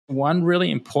one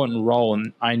really important role,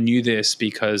 and I knew this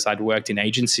because I'd worked in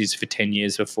agencies for 10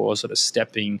 years before sort of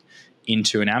stepping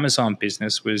into an Amazon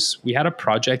business, was we had a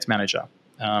project manager.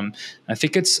 I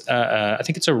think it's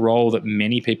a role that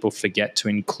many people forget to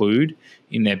include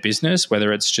in their business,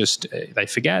 whether it's just they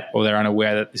forget or they're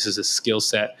unaware that this is a skill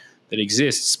set that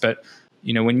exists. But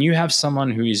when you have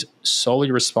someone who is solely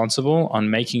responsible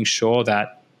on making sure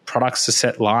that products are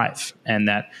set live and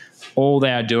that all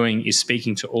they are doing is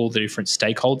speaking to all the different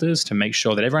stakeholders to make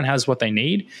sure that everyone has what they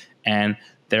need and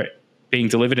they're being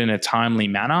delivered in a timely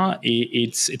manner,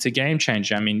 it's a game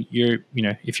changer. I mean,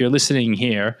 if you're listening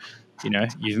here,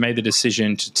 you've made the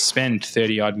decision to spend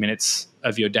 30 odd minutes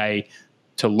of your day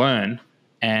to learn,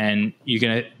 and you're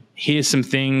going to hear some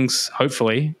things,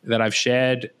 hopefully, that I've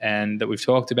shared and that we've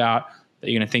talked about, that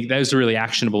you're going to think those are really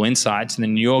actionable insights, and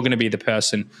then you're going to be the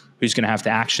person who's going to have to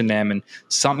action them, and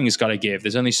something has got to give.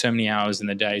 There's only so many hours in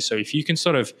the day. So if you can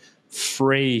sort of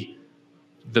free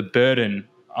the burden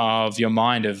of your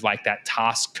mind of like that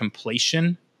task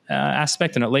completion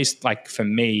aspect, and at least like for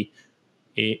me,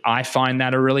 I find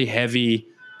that a really heavy,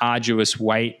 arduous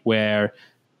weight where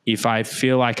if I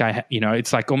feel like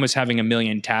it's like almost having a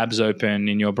million tabs open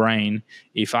in your brain.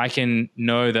 If I can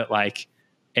know that like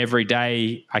every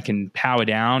day I can power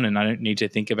down and I don't need to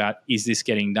think about, is this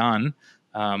getting done?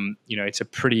 It's a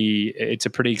pretty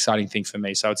exciting thing for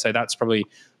me. So I would say that's probably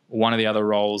one of the other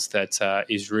roles that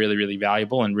is really, really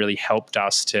valuable and really helped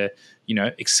us to,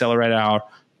 accelerate our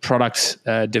product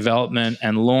development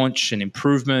and launch and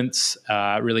improvements,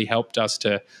 really helped us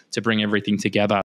to bring everything together.